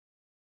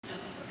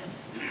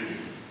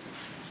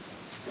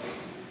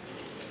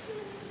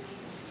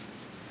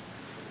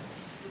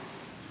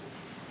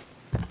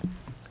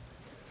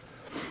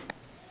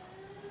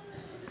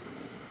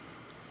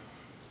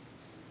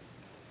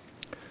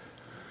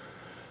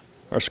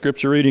Our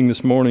scripture reading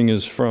this morning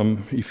is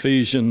from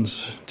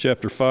Ephesians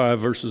chapter 5,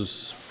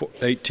 verses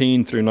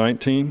 18 through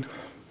 19.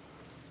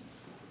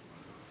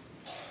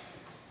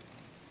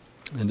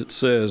 And it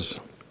says,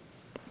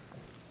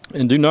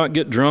 "And do not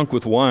get drunk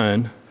with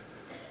wine,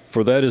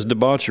 for that is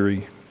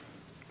debauchery,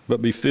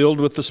 but be filled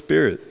with the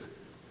Spirit,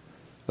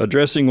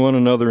 addressing one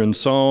another in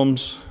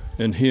psalms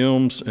and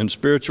hymns and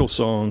spiritual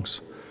songs,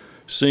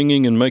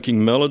 singing and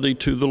making melody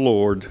to the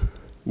Lord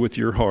with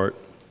your heart."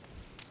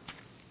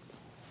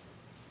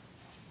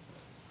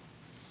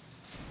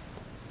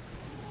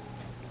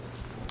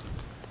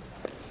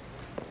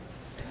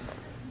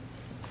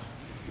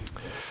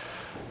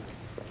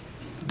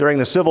 During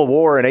the Civil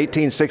War in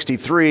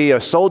 1863, a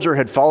soldier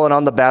had fallen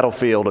on the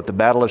battlefield at the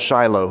Battle of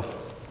Shiloh.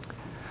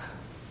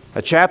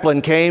 A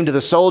chaplain came to the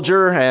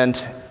soldier,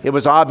 and it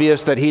was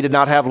obvious that he did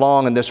not have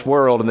long in this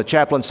world. And the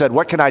chaplain said,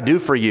 "What can I do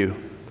for you?"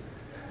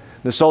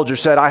 The soldier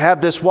said, "I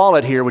have this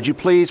wallet here. Would you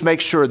please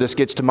make sure this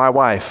gets to my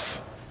wife?"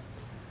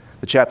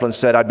 The chaplain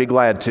said, "I'd be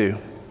glad to.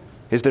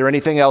 Is there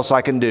anything else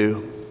I can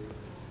do?"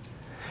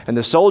 And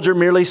the soldier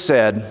merely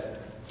said,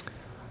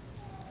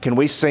 "Can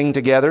we sing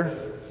together?"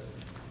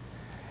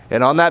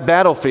 And on that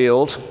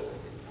battlefield,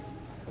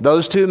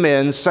 those two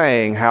men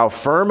sang, "How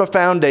firm a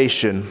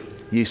foundation,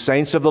 ye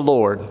saints of the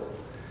Lord,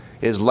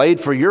 is laid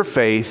for your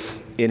faith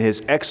in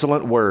his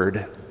excellent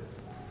word."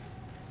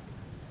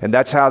 And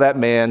that's how that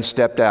man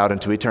stepped out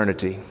into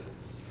eternity.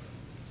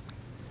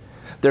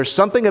 There's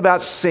something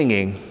about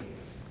singing.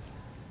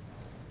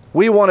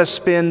 We want to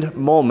spend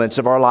moments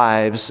of our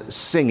lives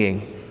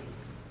singing.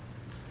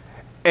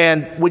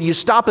 And when you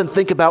stop and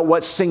think about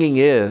what singing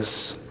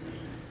is,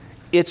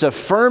 it's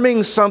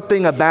affirming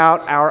something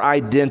about our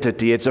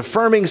identity. It's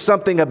affirming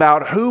something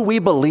about who we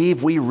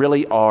believe we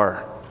really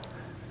are.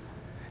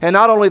 And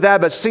not only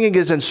that, but singing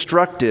is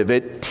instructive.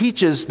 It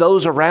teaches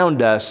those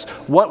around us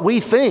what we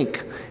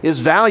think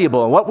is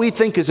valuable and what we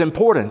think is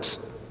important.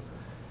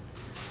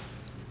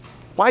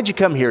 Why'd you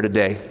come here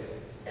today?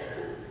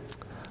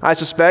 I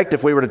suspect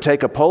if we were to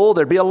take a poll,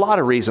 there'd be a lot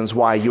of reasons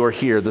why you're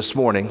here this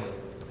morning.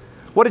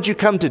 What did you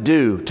come to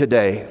do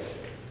today?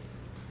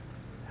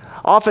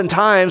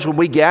 Oftentimes when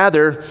we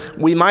gather,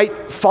 we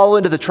might fall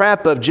into the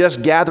trap of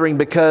just gathering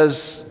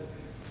because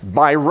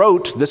by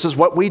rote, this is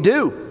what we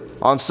do.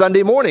 On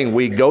Sunday morning,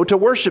 we go to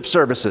worship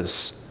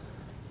services.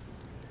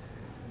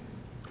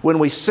 When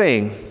we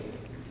sing,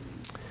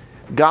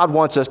 God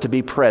wants us to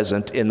be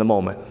present in the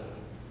moment.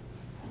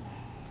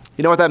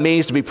 You know what that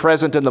means, to be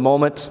present in the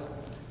moment?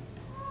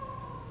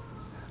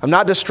 I'm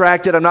not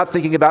distracted. I'm not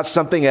thinking about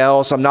something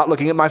else. I'm not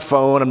looking at my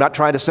phone. I'm not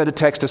trying to send a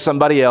text to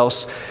somebody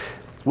else.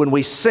 When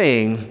we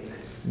sing,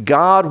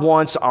 God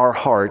wants our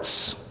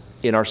hearts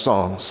in our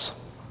songs.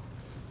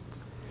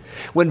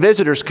 When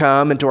visitors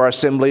come into our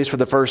assemblies for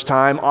the first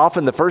time,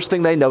 often the first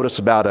thing they notice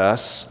about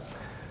us,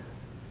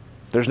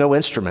 there's no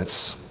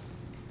instruments.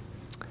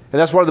 And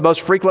that's one of the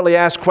most frequently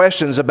asked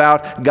questions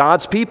about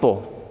God's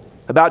people,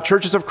 about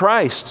churches of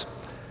Christ.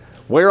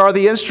 Where are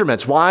the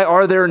instruments? Why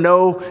are there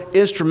no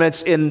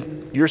instruments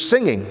in your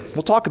singing?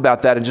 We'll talk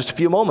about that in just a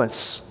few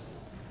moments.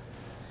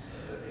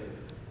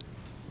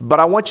 But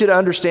I want you to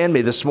understand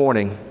me this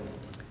morning.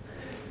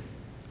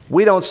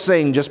 We don't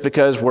sing just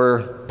because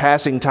we're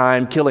passing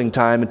time, killing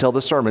time until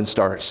the sermon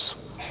starts.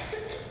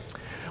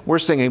 We're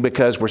singing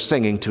because we're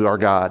singing to our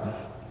God.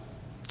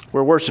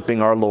 We're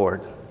worshiping our Lord.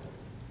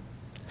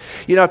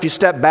 You know, if you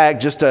step back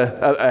just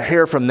a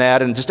hair from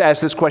that and just ask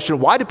this question,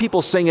 why do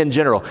people sing in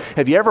general?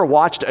 Have you ever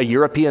watched a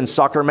European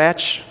soccer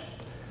match?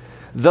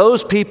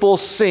 Those people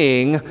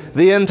sing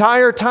the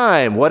entire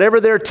time. Whatever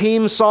their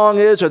team song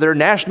is or their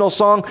national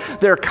song,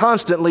 they're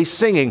constantly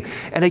singing.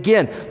 And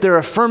again, they're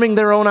affirming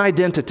their own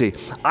identity.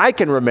 I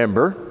can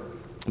remember,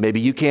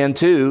 maybe you can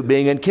too,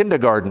 being in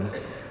kindergarten.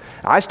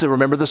 I still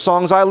remember the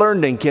songs I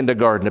learned in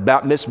kindergarten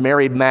about Miss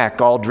Mary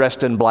Mack all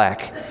dressed in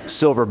black,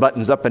 silver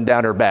buttons up and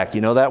down her back. You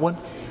know that one?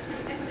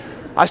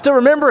 I still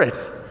remember it.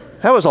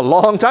 That was a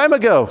long time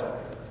ago.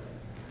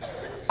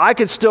 I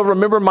can still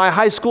remember my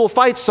high school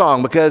fight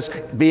song because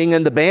being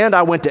in the band,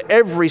 I went to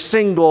every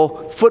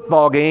single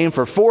football game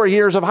for 4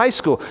 years of high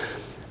school.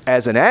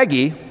 As an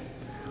Aggie,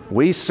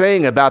 we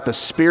sing about the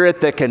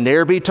spirit that can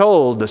ne'er be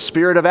told, the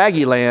spirit of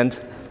Aggie land.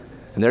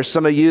 And there's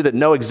some of you that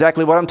know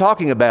exactly what I'm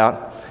talking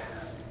about.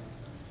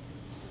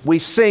 We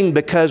sing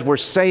because we're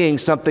saying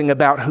something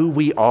about who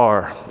we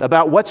are,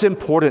 about what's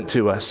important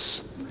to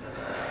us.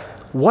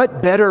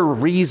 What better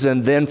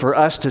reason then for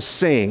us to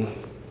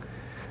sing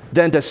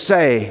than to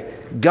say,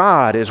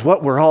 God is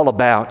what we're all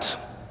about.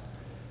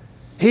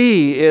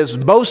 He is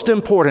most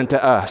important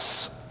to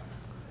us.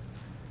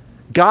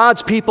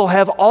 God's people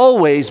have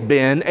always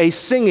been a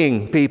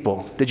singing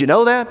people. Did you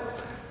know that?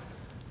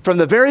 From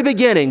the very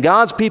beginning,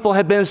 God's people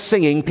have been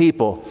singing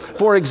people.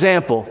 For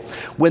example,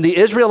 when the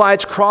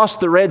Israelites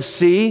crossed the Red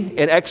Sea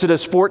in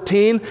Exodus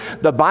 14,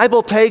 the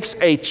Bible takes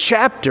a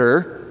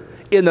chapter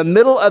in the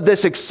middle of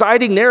this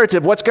exciting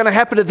narrative. What's going to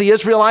happen to the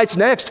Israelites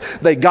next?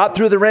 They got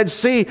through the Red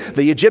Sea.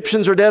 The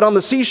Egyptians are dead on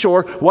the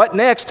seashore. What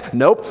next?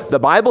 Nope. The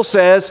Bible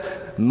says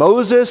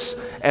Moses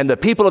and the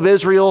people of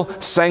Israel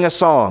sang a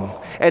song.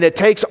 And it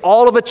takes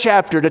all of a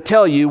chapter to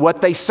tell you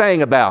what they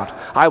sang about.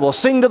 I will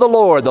sing to the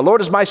Lord. The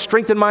Lord is my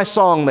strength and my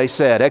song, they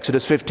said.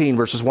 Exodus 15,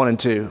 verses 1 and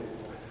 2.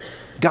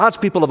 God's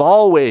people have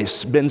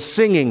always been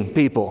singing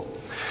people.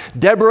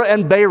 Deborah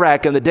and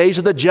Barak in the days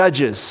of the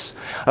judges,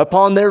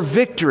 upon their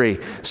victory,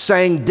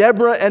 sang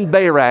Deborah and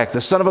Barak, the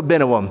son of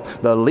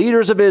Abinoam, the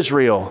leaders of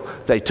Israel.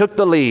 They took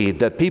the lead.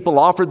 The people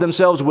offered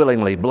themselves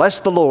willingly. Bless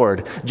the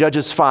Lord.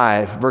 Judges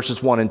 5,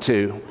 verses 1 and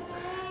 2.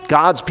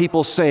 God's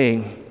people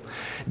sing.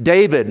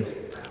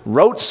 David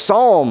wrote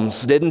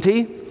Psalms, didn't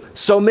he?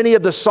 So many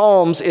of the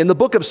Psalms in the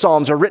book of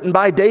Psalms are written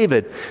by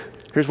David.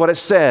 Here's what it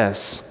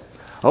says.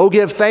 Oh,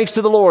 give thanks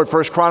to the Lord.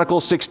 1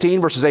 Chronicles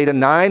 16, verses 8 and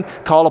 9.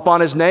 Call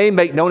upon his name,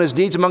 make known his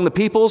deeds among the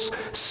peoples.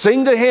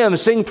 Sing to him,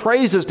 sing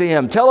praises to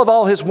him. Tell of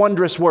all his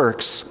wondrous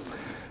works.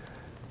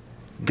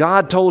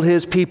 God told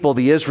his people,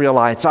 the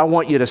Israelites, I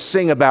want you to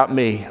sing about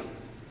me.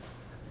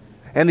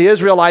 And the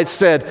Israelites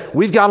said,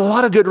 we've got a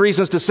lot of good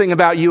reasons to sing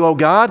about you, O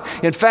God.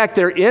 In fact,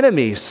 their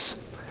enemies,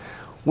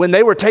 when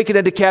they were taken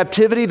into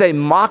captivity, they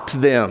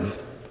mocked them.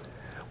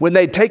 When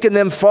they'd taken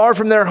them far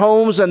from their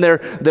homes and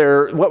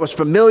their what was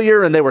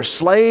familiar, and they were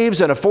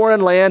slaves in a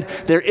foreign land,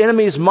 their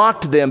enemies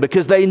mocked them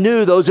because they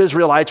knew those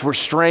Israelites were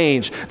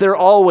strange. They're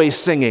always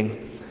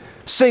singing.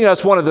 Sing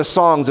us one of the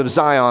songs of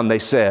Zion, they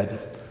said.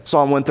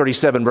 Psalm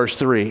 137, verse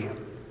 3.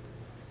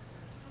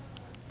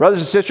 Brothers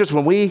and sisters,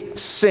 when we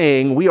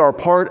sing, we are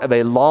part of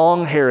a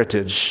long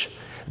heritage.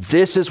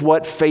 This is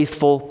what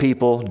faithful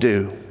people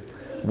do.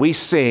 We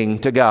sing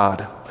to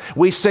God.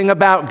 We sing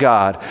about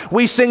God.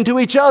 We sing to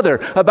each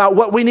other about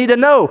what we need to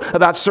know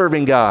about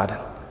serving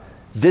God.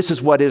 This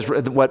is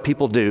what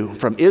people do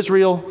from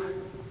Israel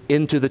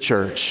into the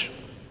church.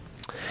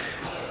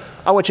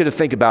 I want you to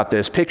think about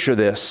this. Picture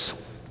this.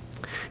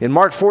 In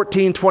Mark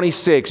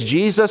 14:26,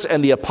 Jesus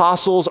and the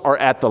apostles are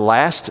at the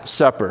Last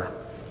Supper.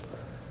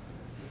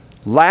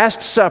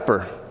 Last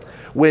Supper,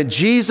 when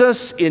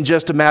Jesus, in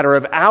just a matter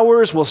of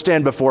hours, will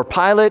stand before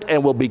Pilate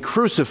and will be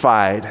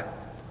crucified.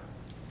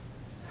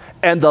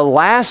 And the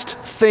last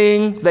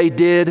thing they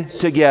did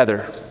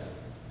together,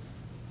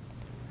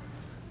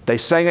 they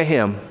sang a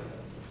hymn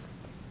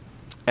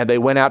and they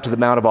went out to the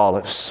Mount of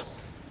Olives.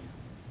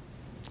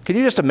 Can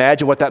you just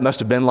imagine what that must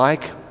have been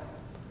like?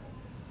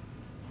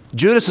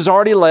 Judas has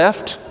already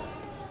left,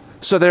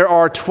 so there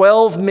are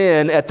 12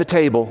 men at the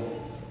table.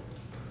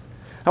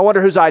 I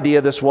wonder whose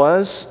idea this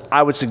was.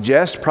 I would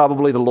suggest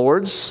probably the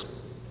Lord's.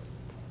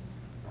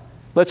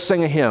 Let's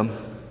sing a hymn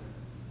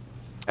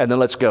and then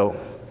let's go.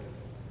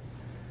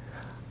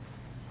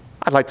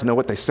 I'd like to know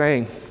what they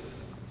sang.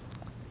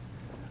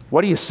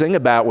 What do you sing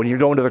about when you're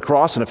going to the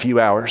cross in a few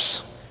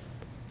hours?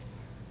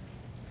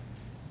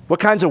 What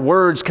kinds of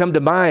words come to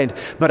mind?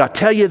 But I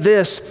tell you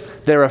this,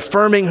 they're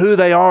affirming who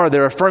they are.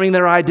 They're affirming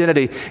their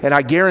identity. And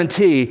I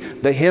guarantee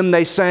the hymn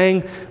they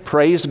sang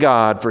praised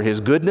God for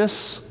his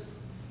goodness,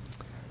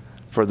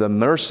 for the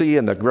mercy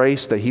and the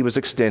grace that he was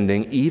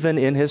extending even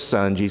in his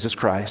Son, Jesus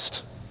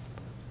Christ.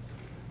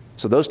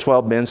 So those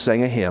 12 men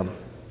sang a hymn.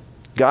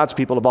 God's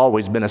people have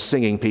always been a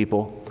singing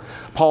people.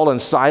 Paul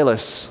and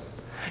Silas,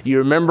 you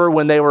remember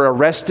when they were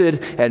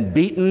arrested and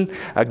beaten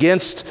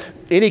against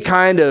any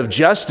kind of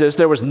justice?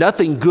 There was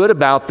nothing good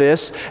about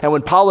this. And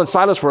when Paul and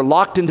Silas were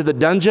locked into the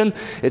dungeon,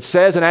 it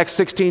says in Acts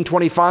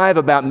 16:25,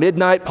 about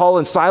midnight, Paul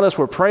and Silas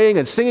were praying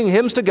and singing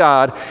hymns to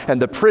God,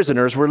 and the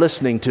prisoners were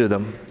listening to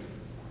them.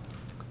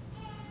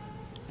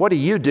 What do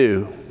you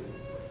do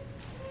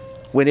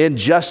when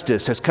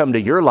injustice has come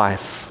to your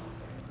life?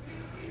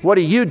 What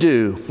do you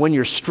do when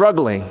you're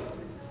struggling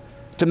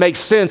to make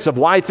sense of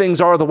why things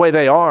are the way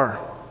they are?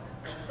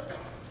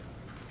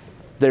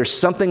 There's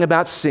something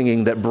about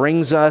singing that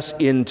brings us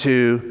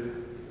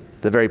into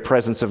the very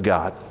presence of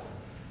God.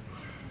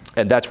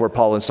 And that's where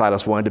Paul and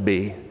Silas wanted to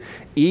be.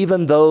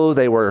 Even though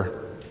they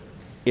were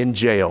in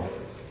jail,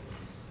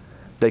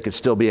 they could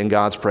still be in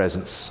God's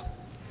presence.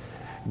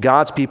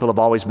 God's people have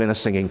always been a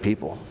singing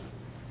people.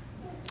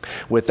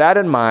 With that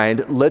in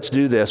mind, let's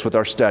do this with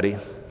our study.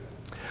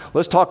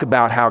 Let's talk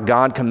about how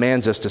God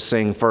commands us to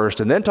sing first,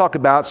 and then talk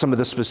about some of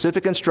the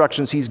specific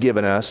instructions he's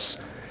given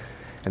us.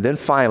 And then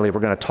finally,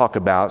 we're going to talk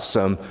about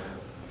some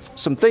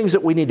things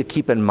that we need to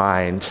keep in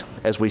mind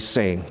as we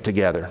sing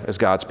together as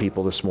God's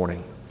people this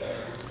morning.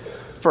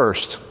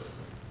 First,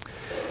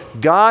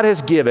 God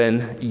has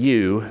given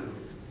you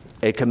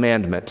a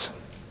commandment.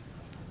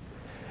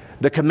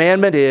 The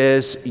commandment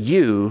is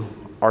you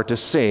are to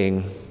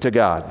sing to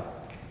God.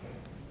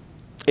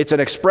 It's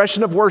an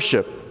expression of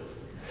worship.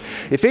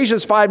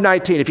 Ephesians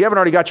 5:19, if you haven't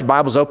already got your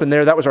Bibles open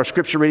there, that was our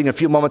scripture reading a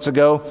few moments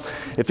ago.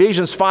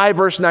 Ephesians 5,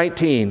 verse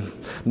 19.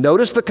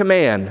 Notice the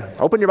command.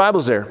 Open your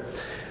Bibles there.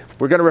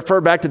 We're going to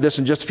refer back to this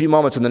in just a few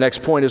moments in the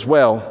next point as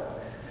well.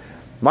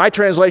 My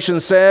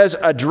translation says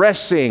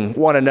addressing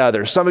one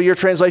another. Some of your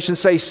translations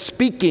say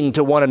speaking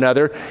to one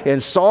another in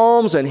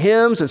psalms and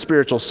hymns and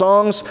spiritual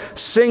songs,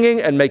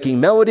 singing and making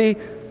melody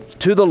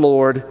to the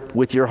Lord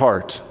with your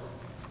heart.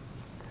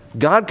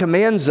 God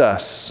commands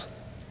us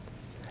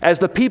as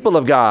the people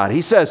of God.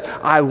 He says,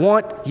 I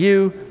want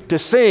you to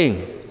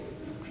sing.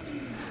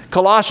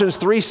 Colossians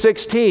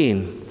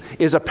 3:16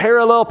 is a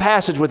parallel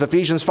passage with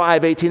Ephesians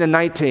 5:18 and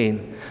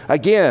 19.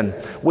 Again,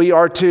 we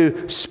are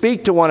to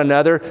speak to one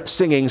another,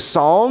 singing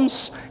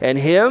psalms and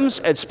hymns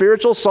and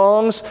spiritual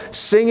songs,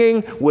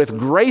 singing with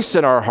grace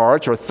in our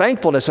hearts or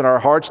thankfulness in our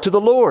hearts to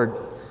the Lord.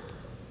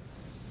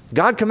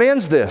 God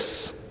commands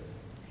this.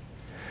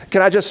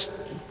 Can I just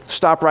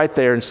stop right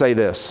there and say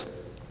this?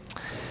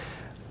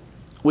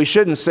 We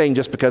shouldn't sing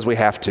just because we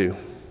have to.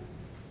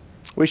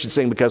 We should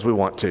sing because we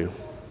want to.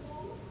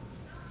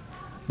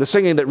 The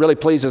singing that really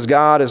pleases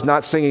God is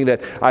not singing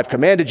that I've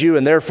commanded you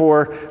and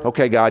therefore,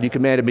 okay, God, you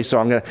commanded me, so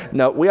I'm going to.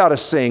 No, we ought to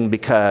sing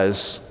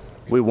because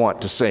we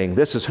want to sing.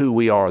 This is who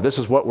we are. This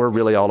is what we're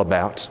really all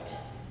about.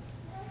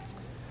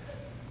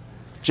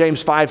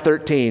 James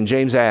 5:13,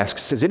 James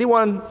asks, is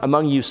anyone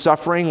among you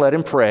suffering? Let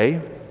him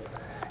pray.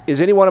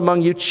 Is anyone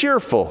among you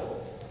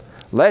cheerful?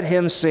 Let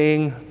him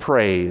sing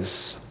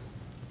praise.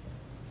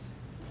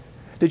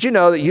 Did you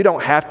know that you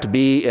don't have to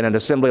be in an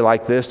assembly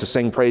like this to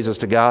sing praises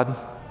to God?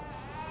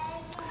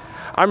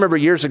 I remember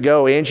years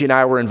ago, Angie and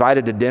I were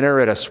invited to dinner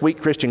at a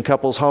sweet Christian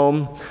couple's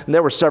home, and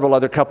there were several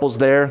other couples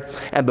there.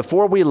 And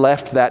before we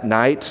left that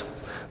night,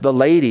 the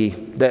lady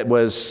that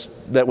was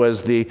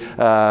the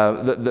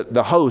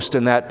host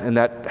in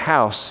that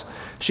house,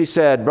 she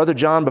said, Brother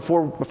John,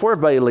 before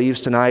everybody leaves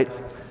tonight,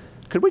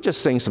 could we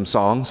just sing some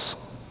songs?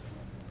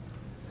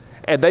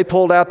 And they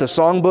pulled out the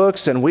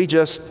songbooks, and we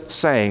just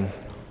sang.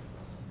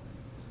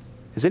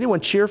 Is anyone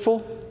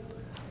cheerful?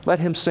 Let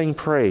him sing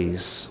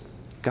praise.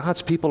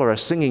 God's people are a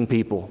singing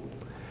people.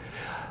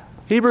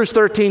 Hebrews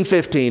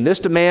 13:15.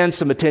 This demands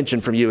some attention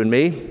from you and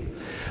me.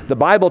 The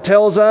Bible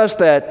tells us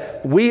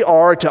that we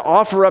are to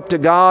offer up to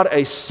God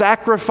a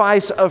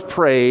sacrifice of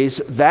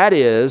praise, that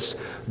is,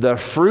 the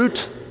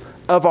fruit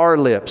of our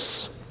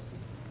lips.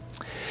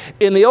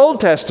 In the Old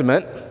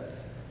Testament,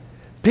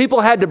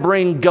 people had to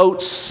bring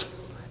goats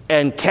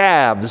and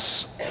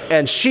calves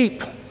and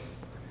sheep.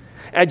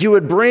 And you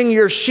would bring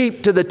your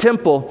sheep to the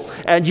temple,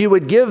 and you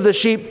would give the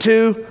sheep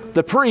to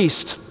the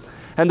priest.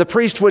 And the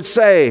priest would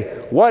say,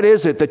 what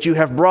is it that you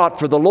have brought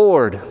for the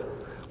Lord?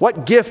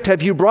 What gift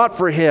have you brought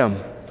for him?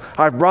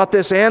 I've brought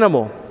this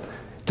animal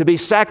to be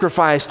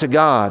sacrificed to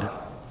God.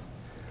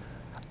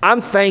 I'm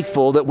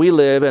thankful that we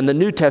live in the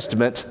New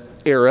Testament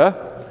era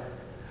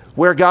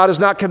where God has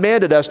not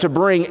commanded us to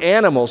bring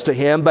animals to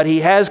him, but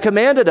he has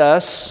commanded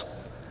us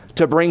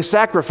to bring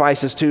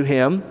sacrifices to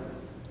him.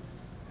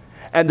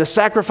 And the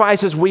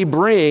sacrifices we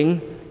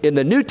bring in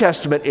the New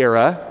Testament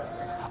era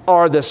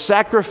are the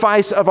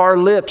sacrifice of our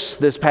lips,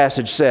 this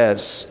passage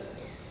says.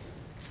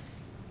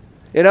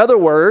 In other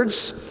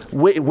words,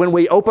 when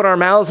we open our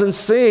mouths and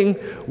sing,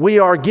 we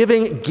are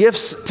giving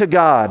gifts to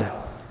God.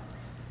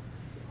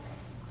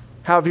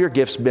 How have your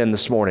gifts been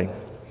this morning?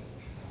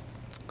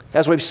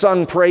 As we've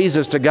sung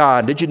praises to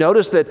God, did you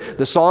notice that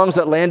the songs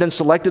that Landon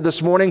selected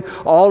this morning,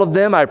 all of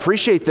them, I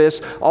appreciate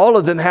this, all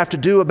of them have to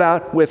do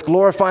with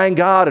glorifying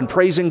God and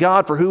praising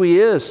God for who he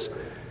is.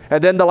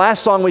 And then the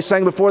last song we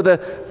sang before the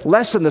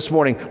lesson this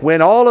morning,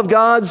 when all of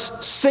God's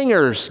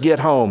singers get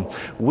home,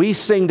 we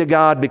sing to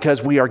God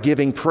because we are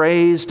giving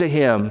praise to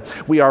him.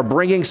 We are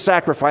bringing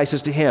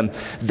sacrifices to him.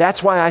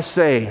 That's why I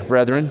say,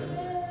 brethren,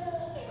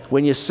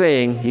 when you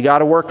sing, you got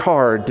to work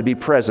hard to be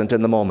present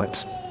in the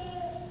moment.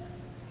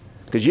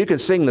 Because you can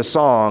sing the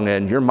song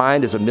and your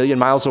mind is a million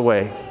miles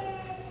away.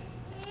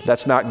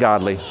 That's not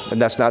godly,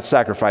 and that's not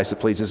sacrifice that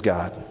pleases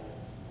God.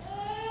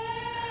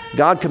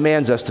 God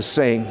commands us to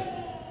sing.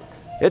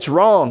 It's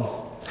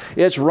wrong.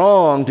 It's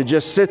wrong to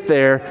just sit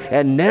there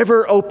and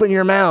never open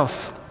your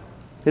mouth.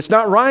 It's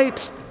not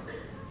right.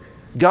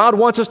 God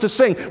wants us to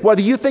sing.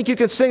 Whether you think you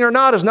can sing or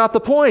not is not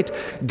the point.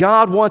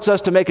 God wants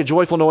us to make a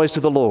joyful noise to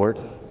the Lord.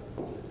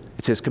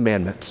 It's his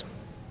commandment.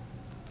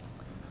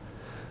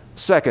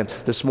 Second,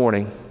 this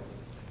morning,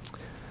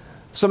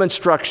 some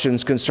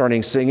instructions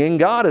concerning singing.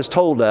 God has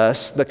told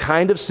us the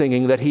kind of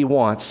singing that he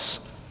wants.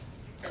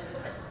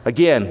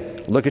 Again,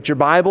 look at your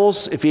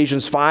Bibles,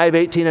 Ephesians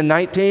 5:18 and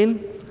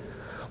 19.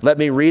 Let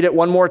me read it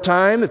one more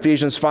time.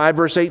 Ephesians 5,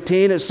 verse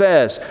 18, it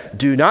says,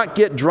 do not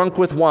get drunk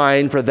with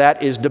wine, for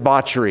that is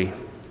debauchery.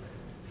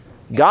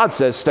 God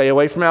says stay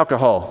away from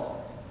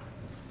alcohol.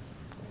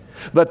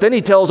 But then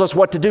he tells us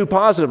what to do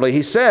positively.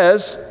 He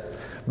says,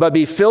 but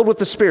be filled with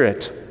the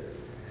Spirit.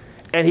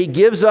 And he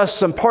gives us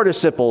some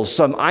participles,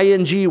 some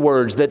ing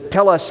words that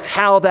tell us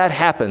how that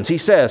happens. He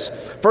says,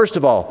 first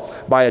of all,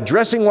 by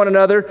addressing one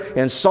another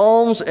in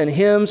psalms and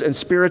hymns and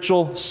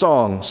spiritual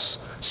songs.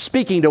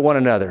 Speaking to one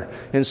another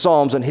in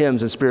psalms and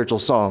hymns and spiritual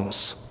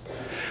songs.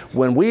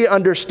 When we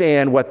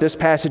understand what this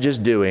passage is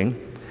doing,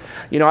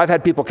 you know, I've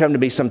had people come to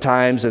me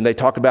sometimes and they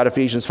talk about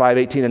Ephesians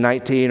 5:18 and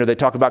 19, or they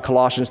talk about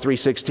Colossians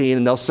 3:16,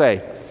 and they'll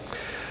say,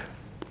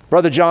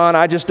 Brother John,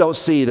 I just don't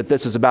see that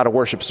this is about a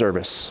worship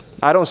service.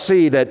 I don't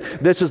see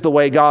that this is the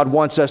way God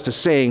wants us to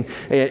sing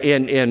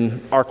in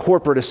our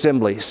corporate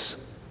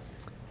assemblies.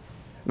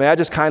 May I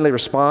just kindly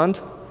respond?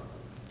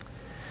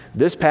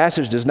 This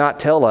passage does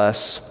not tell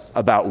us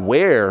about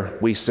where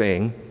we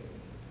sing.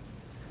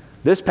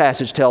 This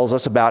passage tells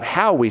us about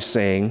how we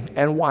sing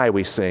and why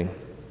we sing.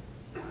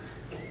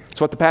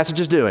 That's what the passage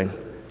is doing.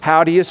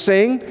 How do you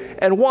sing,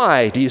 and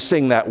why do you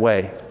sing that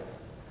way?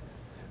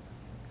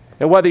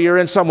 And whether you're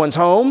in someone's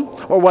home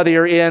or whether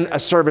you're in a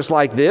service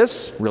like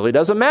this, really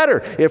doesn't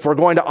matter. If we're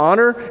going to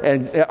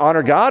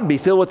honor God, be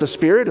filled with the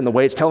Spirit in the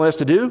way it's telling us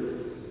to do,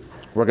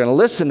 we're going to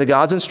listen to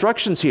God's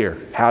instructions here.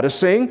 How to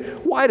sing,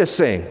 why to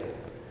sing.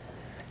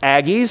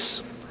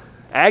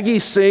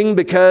 Aggies sing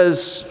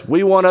because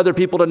we want other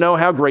people to know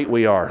how great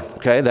we are.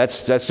 Okay,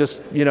 that's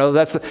just,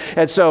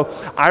 and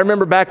so I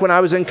remember back when I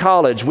was in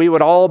college, we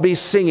would all be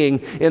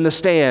singing in the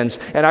stands,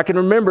 and I can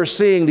remember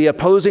seeing the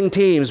opposing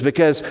teams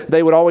because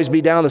they would always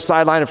be down the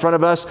sideline in front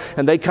of us,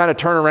 and they'd kind of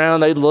turn around,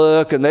 they'd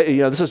look, and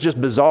this is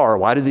just bizarre.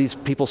 Why do these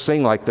people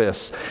sing like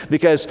this?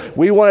 Because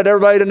we wanted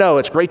everybody to know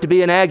it's great to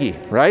be an Aggie,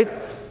 right?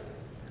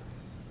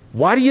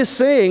 Why do you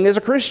sing as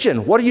a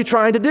Christian? What are you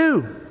trying to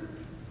do?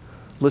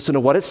 Listen to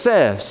what it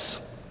says.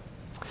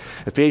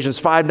 Ephesians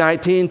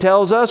 5:19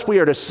 tells us we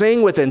are to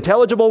sing with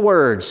intelligible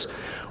words.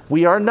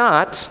 We are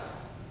not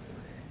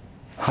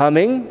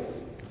humming.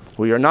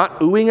 We are not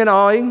oohing and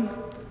awing.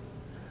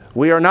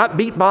 We are not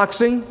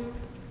beatboxing.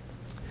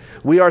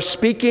 We are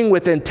speaking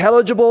with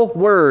intelligible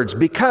words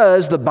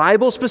because the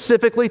Bible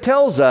specifically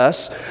tells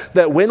us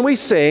that when we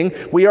sing,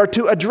 we are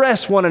to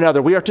address one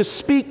another. We are to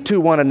speak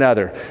to one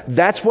another.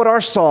 That's what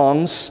our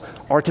songs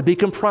are to be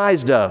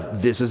comprised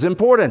of. This is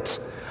important.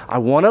 I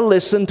want to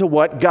listen to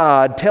what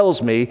God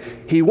tells me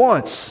He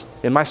wants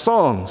in my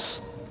songs.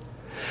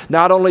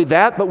 Not only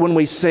that, but when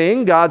we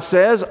sing, God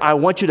says, I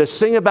want you to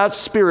sing about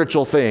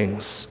spiritual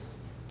things.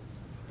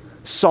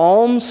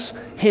 Psalms,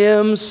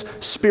 hymns,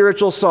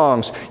 spiritual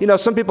songs.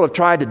 Some people have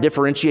tried to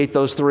differentiate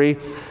those three.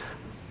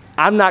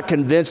 I'm not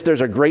convinced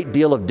there's a great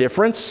deal of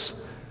difference.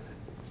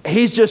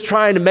 He's just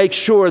trying to make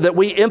sure that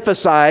we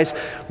emphasize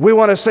we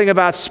want to sing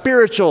about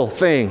spiritual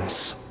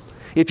things.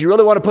 If you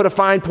really want to put a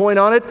fine point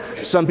on it,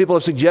 some people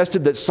have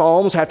suggested that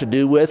Psalms have to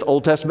do with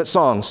Old Testament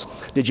songs.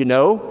 Did you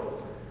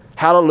know?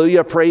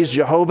 Hallelujah, praise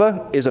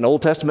Jehovah is an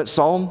Old Testament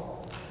psalm.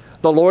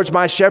 The Lord's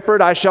my shepherd,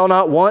 I shall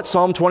not want,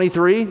 Psalm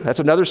 23. That's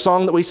another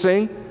song that we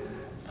sing.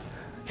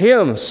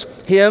 Hymns,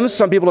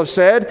 some people have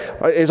said,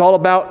 is all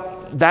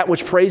about that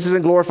which praises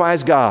and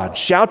glorifies God.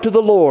 Shout to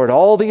the Lord,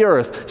 all the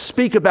earth.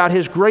 Speak about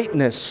His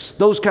greatness,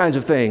 those kinds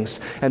of things.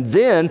 And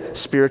then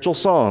spiritual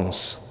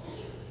songs.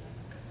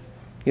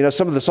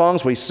 Some of the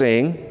songs we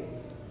sing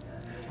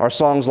are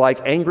songs like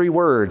Angry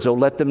Words, Oh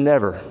Let Them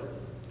Never,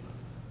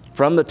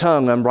 From the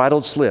Tongue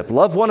Unbridled Slip,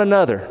 Love One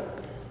Another.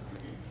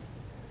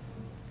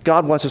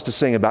 God wants us to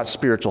sing about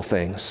spiritual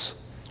things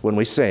when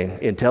we sing.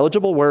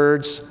 Intelligible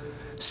words,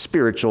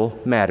 spiritual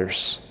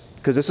matters,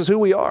 because this is who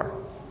we are.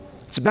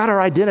 It's about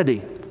our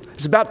identity.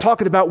 It's about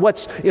talking about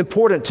what's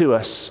important to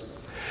us.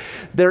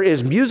 There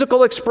is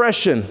musical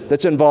expression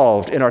that's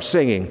involved in our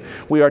singing.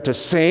 We are to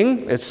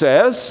sing, it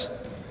says,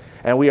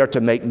 and we are to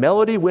make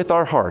melody with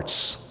our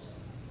hearts.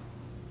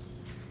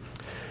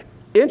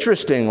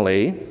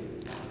 Interestingly,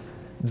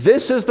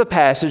 this is the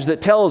passage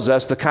that tells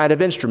us the kind of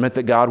instrument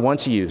that God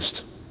wants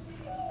used.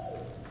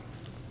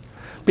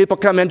 People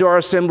come into our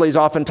assemblies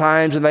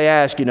oftentimes and they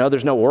ask,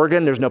 there's no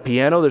organ, there's no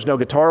piano, there's no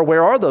guitar.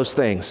 Where are those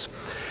things?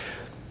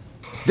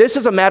 This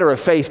is a matter of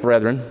faith,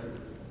 brethren.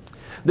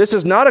 This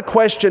is not a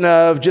question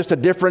of just a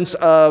difference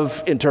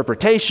of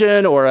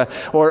interpretation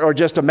or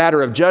just a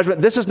matter of judgment.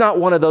 This is not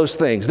one of those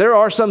things. There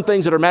are some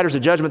things that are matters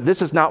of judgment.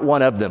 This is not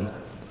one of them.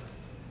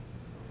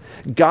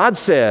 God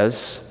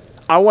says,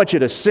 I want you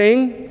to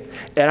sing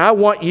and I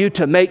want you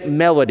to make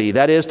melody.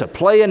 That is, to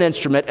play an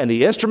instrument, and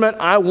the instrument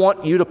I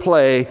want you to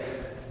play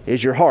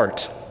is your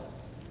heart.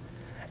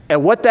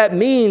 And what that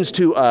means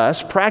to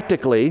us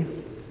practically,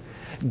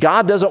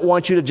 God doesn't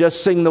want you to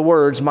just sing the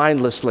words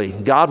mindlessly.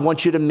 God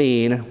wants you to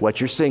mean what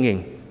you're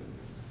singing.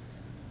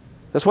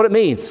 That's what it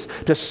means,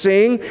 to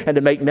sing and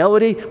to make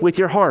melody with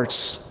your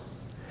hearts.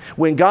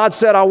 When God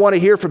said, I want to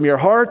hear from your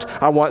heart,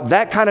 I want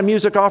that kind of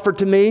music offered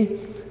to me,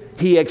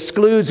 He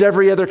excludes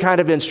every other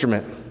kind of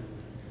instrument.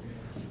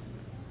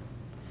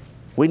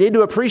 We need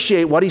to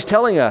appreciate what He's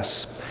telling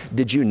us.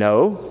 Did you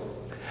know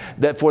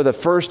that for the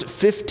first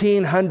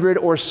 1,500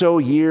 or so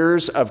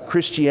years of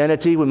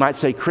Christianity, we might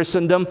say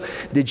Christendom,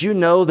 did you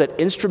know that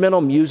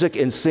instrumental music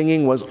and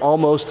singing was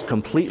almost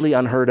completely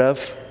unheard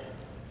of?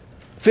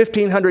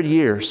 1,500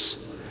 years.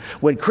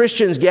 When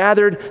Christians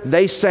gathered,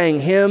 they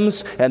sang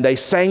hymns and they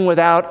sang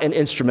without an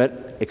instrument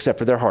except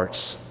for their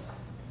hearts.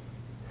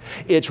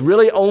 It's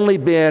really only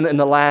been in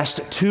the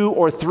last 200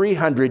 or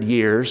 300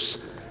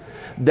 years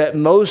that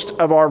most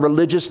of our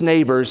religious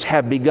neighbors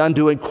have begun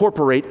to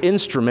incorporate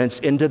instruments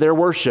into their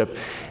worship.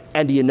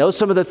 And do you know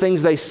some of the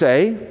things they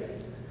say?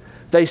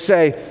 They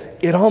say,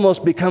 it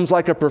almost becomes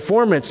like a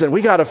performance, and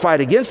we got to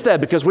fight against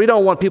that because we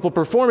don't want people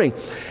performing.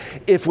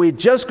 If we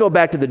just go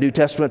back to the New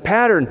Testament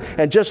pattern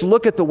and just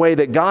look at the way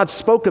that God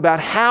spoke about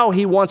how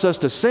He wants us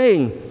to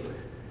sing,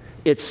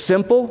 it's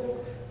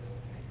simple,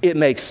 it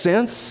makes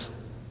sense,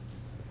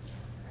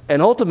 and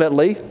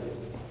ultimately,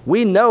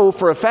 we know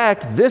for a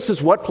fact this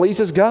is what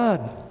pleases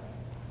God.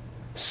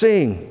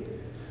 Sing,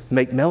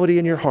 make melody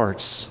in your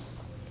hearts.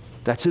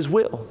 That's His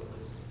will.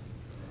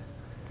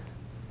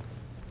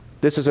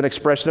 This is an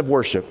expression of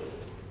worship.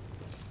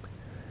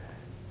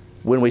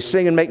 When we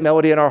sing and make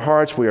melody in our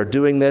hearts, we are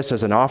doing this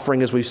as an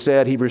offering, as we've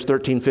said, Hebrews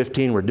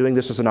 13:15, we're doing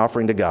this as an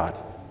offering to God.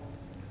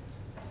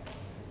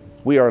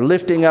 We are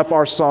lifting up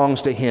our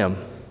songs to Him.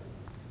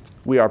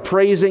 We are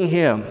praising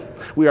Him.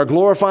 We are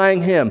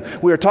glorifying Him.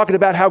 We are talking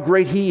about how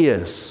great He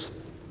is.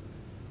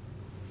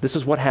 This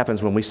is what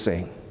happens when we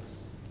sing.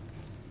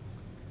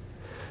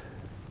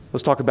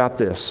 Let's talk about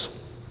this,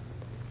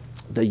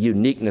 the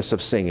uniqueness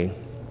of singing.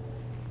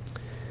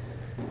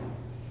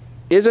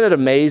 Isn't it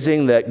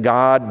amazing that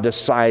God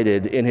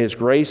decided in His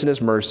grace and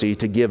His mercy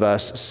to give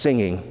us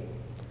singing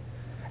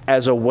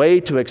as a way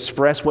to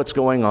express what's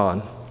going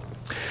on?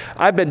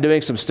 I've been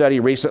doing some study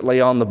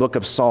recently on the book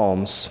of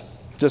Psalms,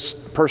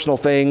 just personal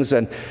things,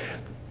 and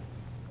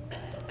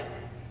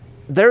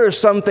there are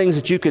some things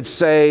that you could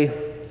say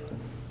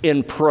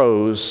in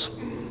prose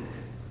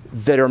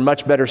that are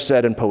much better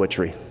said in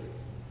poetry.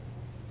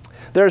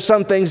 There are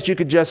some things that you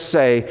could just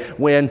say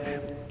when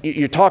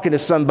you're talking to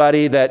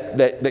somebody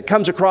that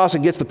comes across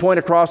and gets the point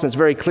across and it's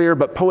very clear,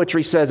 but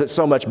poetry says it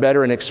so much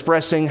better in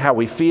expressing how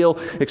we feel,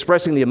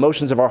 expressing the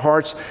emotions of our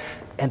hearts.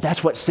 And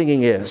that's what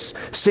singing is.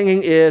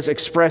 Singing is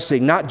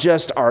expressing not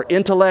just our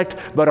intellect,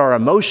 but our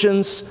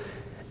emotions.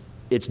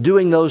 It's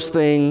doing those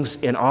things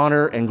in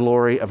honor and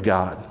glory of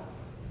God.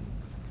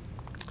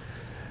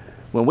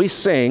 When we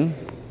sing,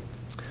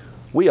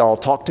 we all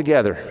talk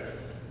together.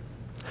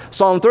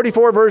 Psalm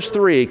 34, verse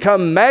 3,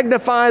 come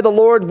magnify the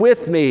Lord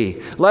with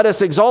me. Let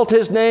us exalt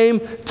His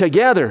name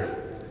together.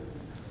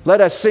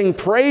 Let us sing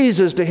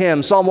praises to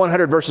Him. Psalm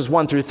 100, verses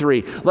 1 through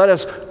 3. Let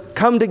us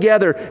come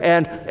together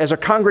and as a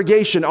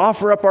congregation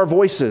offer up our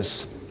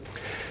voices.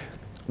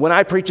 When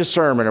I preach a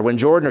sermon, or when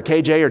Jordan or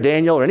KJ or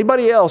Daniel or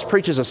anybody else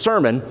preaches a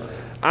sermon,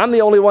 I'm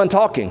the only one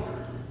talking.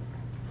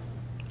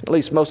 At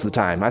least most of the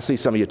time. I see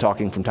some of you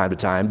talking from time to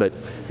time, but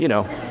you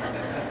know.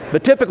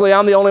 But typically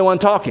I'm the only one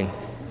talking.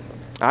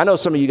 I know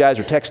some of you guys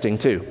are texting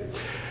too.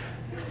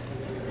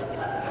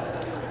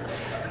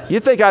 You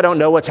think I don't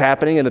know what's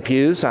happening in the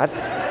pews? The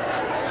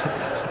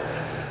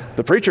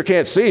preacher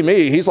can't see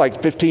me. He's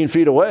like 15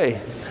 feet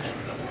away.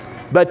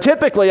 But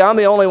typically, I'm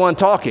the only one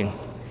talking,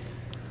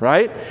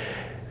 right?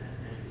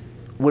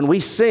 When we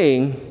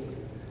sing,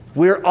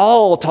 we're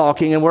all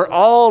talking and we're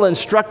all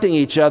instructing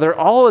each other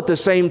all at the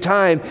same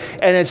time.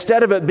 And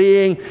instead of it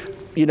being,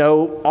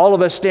 all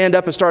of us stand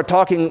up and start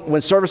talking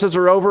when services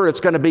are over,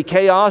 it's going to be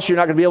chaos. You're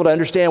not going to be able to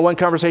understand one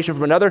conversation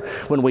from another.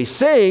 When we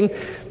sing,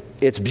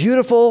 it's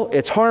beautiful,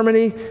 it's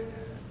harmony,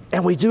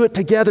 and we do it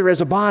together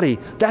as a body.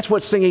 That's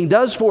what singing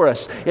does for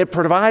us. It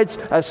provides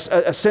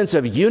a sense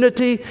of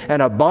unity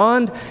and a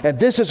bond, and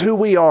this is who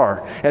we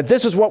are, and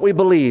this is what we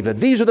believe, and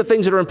these are the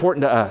things that are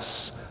important to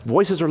us.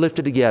 Voices are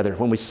lifted together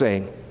when we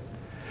sing.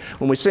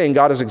 When we sing,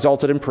 God is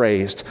exalted and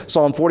praised.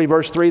 Psalm 40,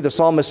 verse 3, the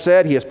psalmist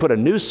said, He has put a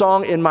new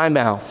song in my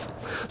mouth.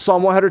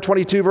 Psalm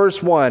 122,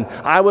 verse 1,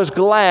 I was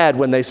glad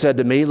when they said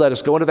to me, let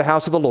us go into the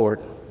house of the Lord.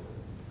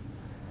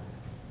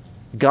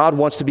 God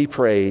wants to be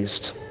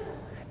praised.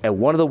 And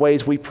one of the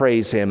ways we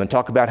praise Him and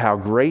talk about how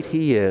great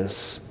He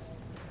is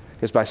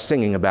by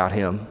singing about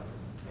Him.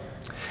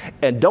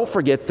 And don't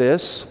forget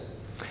this.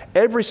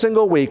 Every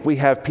single week we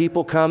have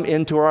people come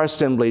into our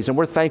assemblies, and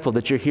we're thankful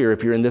that you're here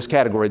if you're in this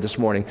category this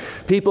morning.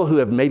 People who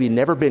have maybe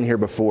never been here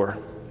before.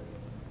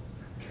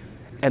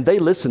 And they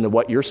listen to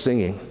what you're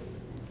singing.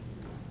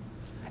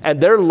 And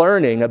they're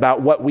learning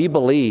about what we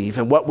believe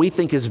and what we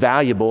think is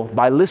valuable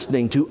by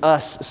listening to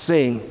us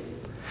sing.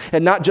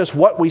 And not just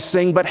what we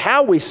sing, but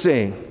how we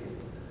sing.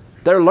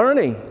 They're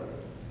learning.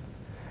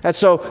 And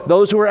so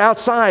those who are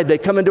outside, they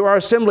come into our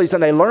assemblies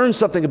and they learn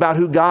something about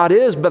who God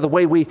is by the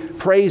way we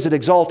praise and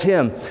exalt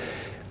Him.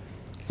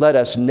 Let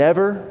us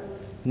never,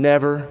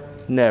 never,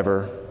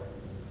 never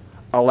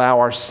allow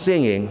our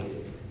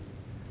singing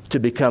to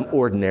become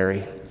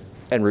ordinary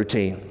and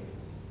routine.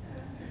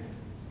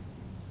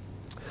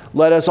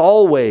 Let us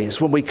always,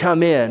 when we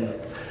come in,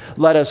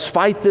 let us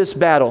fight this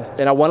battle.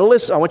 And I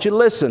want you to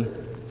listen.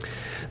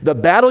 The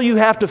battle you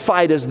have to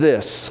fight is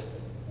this.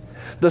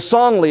 The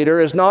song leader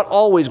is not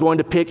always going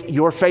to pick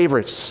your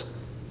favorites.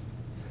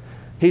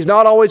 He's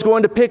not always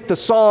going to pick the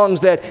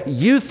songs that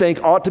you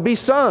think ought to be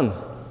sung.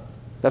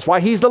 That's why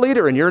he's the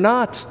leader and you're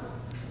not.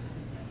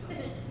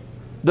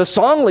 The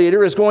song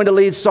leader is going to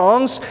lead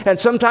songs, and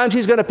sometimes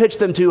he's going to pitch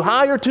them too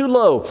high or too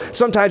low.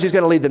 Sometimes he's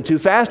going to lead them too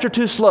fast or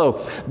too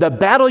slow. The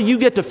battle you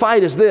get to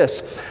fight is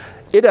this.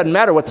 It doesn't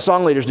matter what the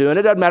song leader's doing.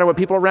 It doesn't matter what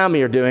people around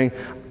me are doing.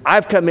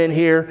 I've come in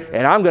here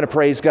and I'm going to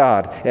praise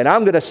God and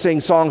I'm going to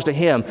sing songs to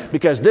Him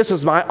because this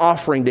is my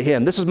offering to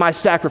Him. This is my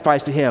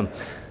sacrifice to Him.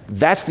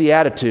 That's the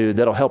attitude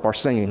that'll help our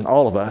singing,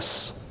 all of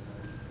us.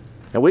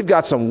 And we've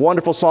got some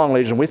wonderful song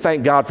leaders, and we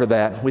thank God for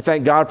that. We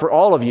thank God for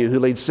all of you who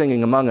lead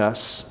singing among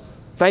us.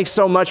 Thanks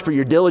so much for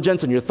your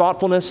diligence and your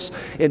thoughtfulness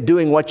in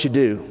doing what you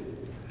do.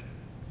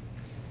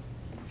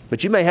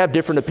 But you may have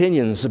different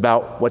opinions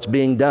about what's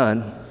being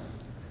done.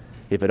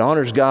 If it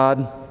honors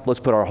God, let's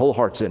put our whole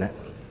hearts in it.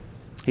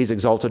 He's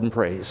exalted and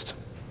praised.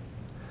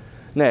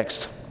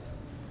 Next,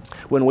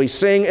 when we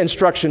sing,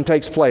 instruction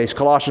takes place.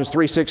 Colossians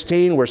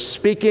 3:16, we're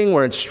speaking,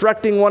 we're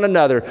instructing one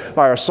another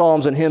by our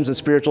psalms and hymns and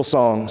spiritual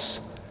songs.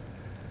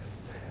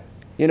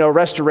 You know,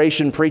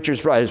 restoration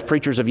preachers,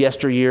 preachers of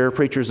yesteryear,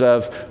 preachers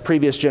of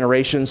previous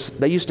generations,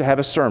 they used to have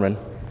a sermon.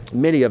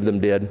 Many of them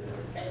did.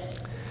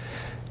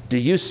 Do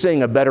you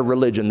sing a better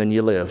religion than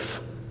you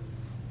live?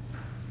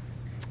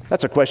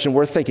 That's a question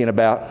worth thinking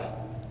about.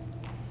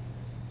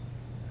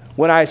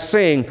 When I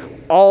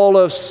sing all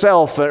of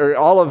self, or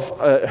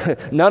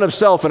none of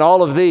self and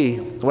all of thee,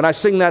 when I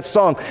sing that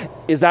song,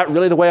 is that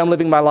really the way I'm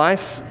living my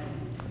life?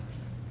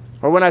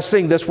 Or when I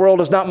sing, this world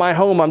is not my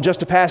home, I'm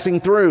just a passing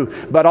through,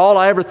 but all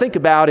I ever think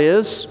about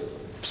is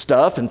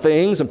stuff and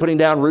things and putting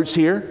down roots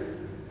here.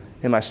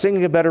 Am I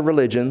singing a better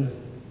religion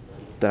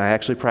than I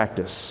actually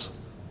practice?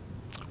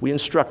 We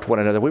instruct one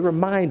another. We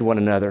remind one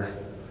another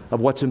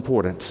of what's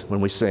important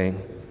when we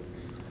sing.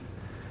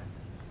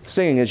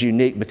 Singing is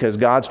unique because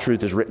God's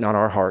truth is written on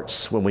our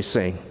hearts when we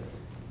sing.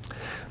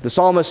 The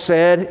psalmist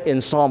said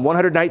in Psalm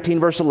 119,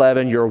 verse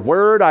 11, "Your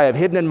word I have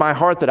hidden in my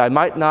heart that I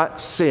might not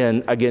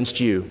sin against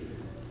you."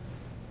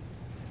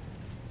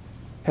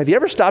 Have you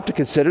ever stopped to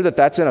consider that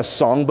that's in a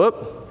songbook?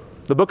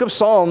 The book of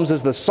Psalms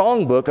is the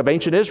songbook of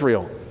ancient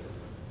Israel.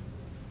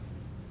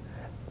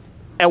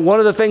 And one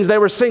of the things they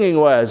were singing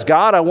was,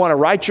 God, I want to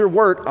write your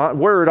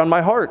word on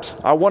my heart.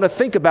 I want to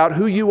think about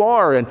who you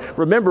are and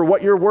remember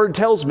what your word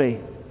tells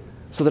me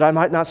so that I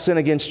might not sin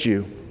against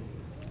you.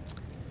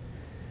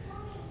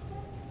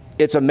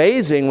 It's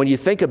amazing when you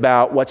think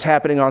about what's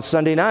happening on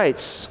Sunday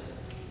nights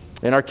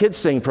in our Kids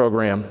Sing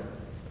program.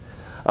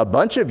 A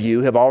bunch of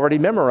you have already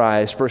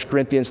memorized 1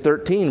 Corinthians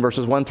 13,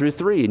 verses 1 through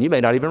 3, and you may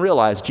not even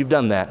realize that you've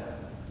done that.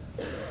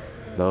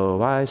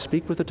 Though I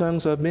speak with the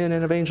tongues of men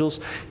and of angels,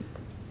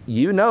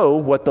 you know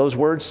what those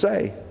words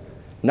say.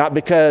 Not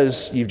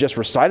because you've just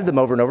recited them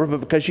over and over,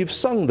 but because you've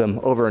sung them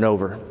over and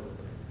over.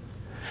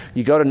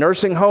 You go to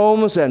nursing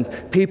homes and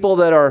people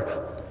that are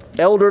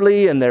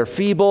elderly and they're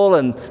feeble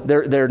and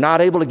they're not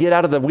able to get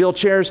out of the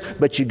wheelchairs,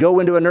 but you go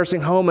into a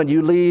nursing home and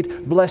you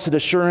lead Blessed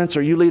Assurance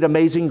or you lead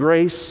Amazing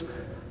Grace.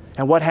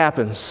 And what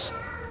happens?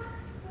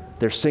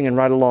 They're singing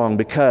right along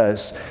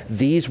because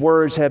these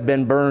words have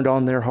been burned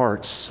on their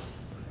hearts.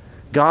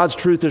 God's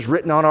truth is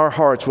written on our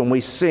hearts when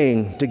we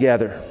sing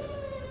together.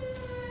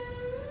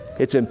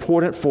 It's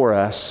important for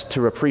us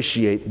to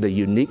appreciate the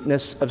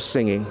uniqueness of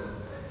singing.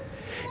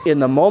 In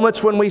the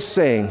moments when we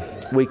sing,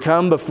 we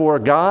come before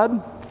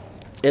God.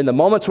 In the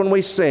moments when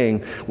we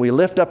sing, we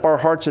lift up our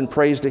hearts in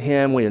praise to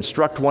Him. We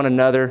instruct one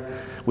another.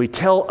 We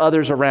tell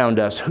others around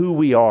us who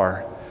we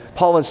are.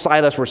 Paul and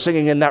Silas were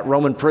singing in that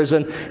Roman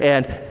prison,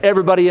 and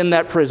everybody in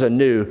that prison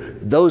knew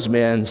those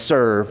men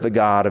serve the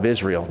God of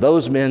Israel.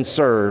 Those men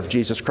serve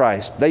Jesus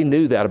Christ. They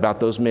knew that about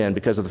those men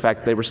because of the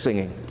fact that they were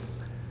singing.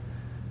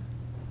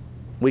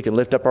 We can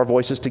lift up our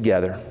voices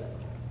together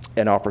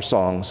and offer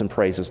songs and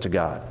praises to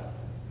God.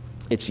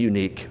 It's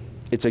unique.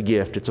 It's a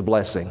gift. It's a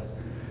blessing.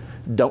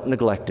 Don't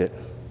neglect it.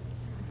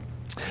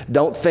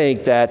 Don't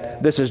think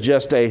that this is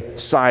just a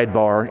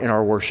sidebar in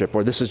our worship,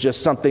 or this is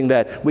just something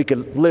that we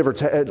could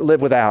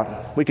live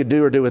without. We could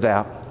do or do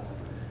without.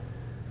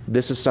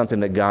 This is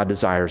something that God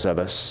desires of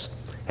us,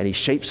 and He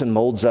shapes and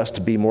molds us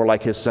to be more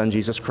like His Son,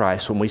 Jesus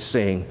Christ, when we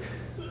sing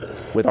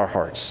with our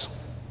hearts.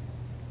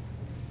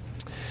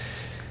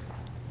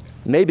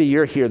 Maybe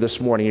you're here this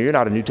morning and you're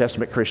not a New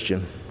Testament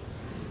Christian.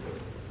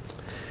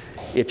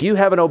 If you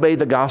haven't obeyed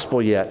the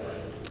gospel yet,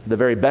 the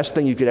very best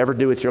thing you could ever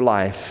do with your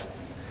life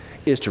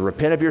is to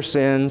repent of your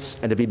sins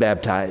and to be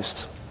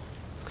baptized.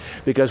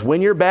 Because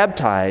when you're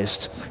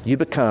baptized, you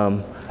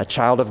become a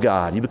child of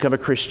God. You become a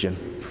Christian.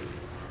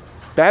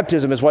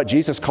 Baptism is what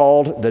Jesus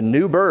called the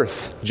new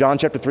birth. John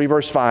chapter 3,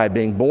 verse 5,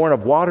 being born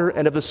of water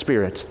and of the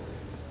Spirit.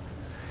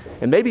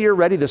 And maybe you're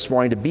ready this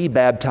morning to be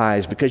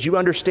baptized because you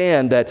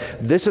understand that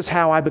this is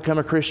how I become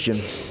a Christian.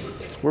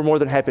 We're more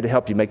than happy to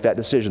help you make that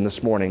decision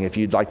this morning if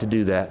you'd like to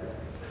do that.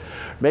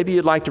 Maybe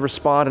you'd like to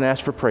respond and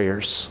ask for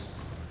prayers.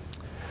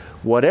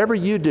 Whatever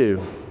you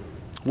do,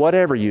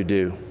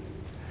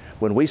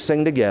 when we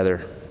sing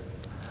together,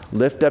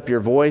 lift up your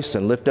voice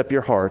and lift up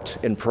your heart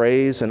in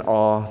praise and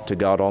awe to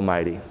God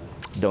Almighty.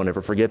 Don't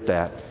ever forget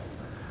that.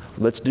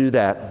 Let's do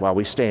that while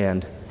we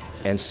stand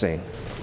and sing.